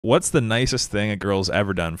What's the nicest thing a girl's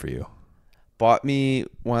ever done for you? Bought me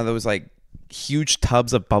one of those like huge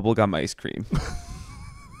tubs of bubblegum ice cream.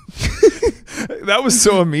 That was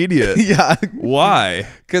so immediate. Yeah. Why?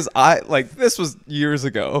 Because this was years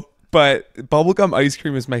ago, but bubblegum ice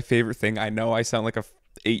cream is my favorite thing. I know I sound like a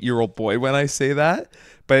 8-year-old boy when I say that,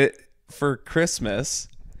 but for Christmas,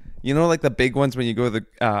 you know, like the big ones when you go to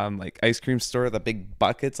the like ice cream store, the big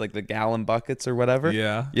buckets, like the gallon buckets or whatever.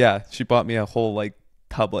 Yeah. Yeah. She bought me a whole like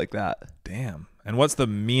tub like that. Damn. And what's the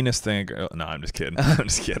meanest thing a girl... No, I'm just kidding. I'm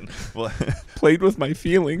just kidding. Well, Played with my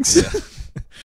feelings. yeah.